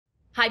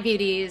Hi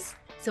beauties.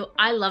 So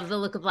I love the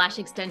look of lash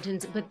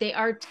extensions, but they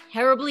are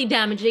terribly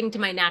damaging to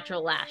my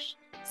natural lash.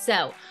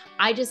 So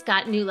I just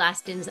got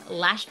Nulastin's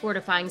Lash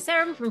Fortifying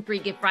Serum from Free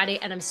Gift Friday,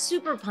 and I'm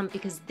super pumped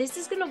because this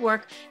is gonna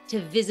work to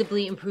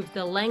visibly improve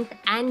the length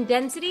and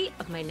density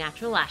of my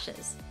natural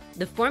lashes.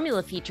 The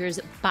formula features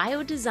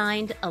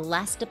bio-designed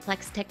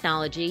Elastaplex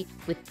technology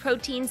with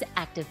proteins,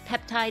 active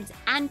peptides,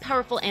 and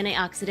powerful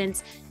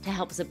antioxidants to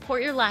help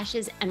support your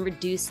lashes and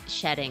reduce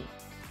shedding.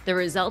 The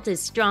result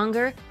is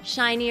stronger,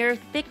 shinier,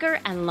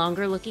 thicker, and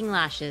longer looking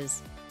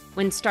lashes.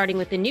 When starting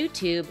with the new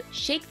tube,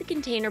 shake the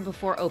container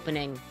before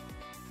opening.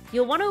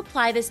 You'll want to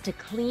apply this to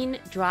clean,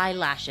 dry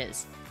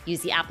lashes. Use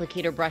the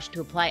applicator brush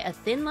to apply a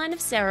thin line of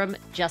serum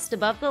just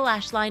above the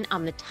lash line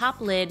on the top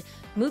lid,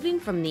 moving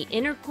from the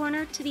inner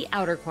corner to the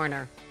outer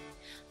corner.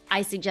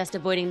 I suggest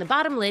avoiding the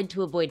bottom lid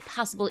to avoid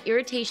possible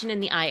irritation in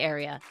the eye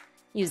area.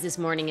 Use this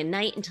morning and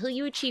night until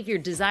you achieve your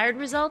desired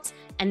results,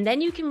 and then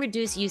you can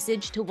reduce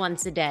usage to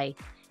once a day.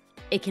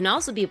 It can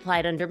also be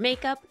applied under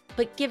makeup,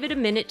 but give it a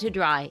minute to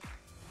dry.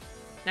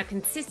 Now,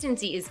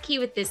 consistency is key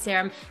with this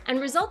serum,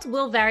 and results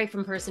will vary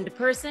from person to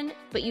person,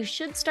 but you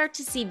should start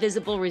to see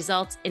visible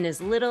results in as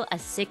little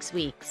as 6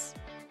 weeks.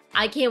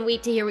 I can't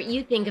wait to hear what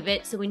you think of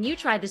it, so when you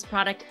try this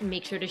product,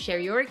 make sure to share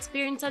your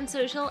experience on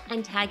social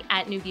and tag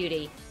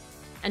 @NewBeauty.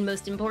 And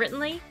most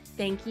importantly,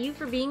 thank you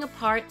for being a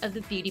part of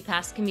the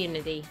BeautyPass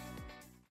community.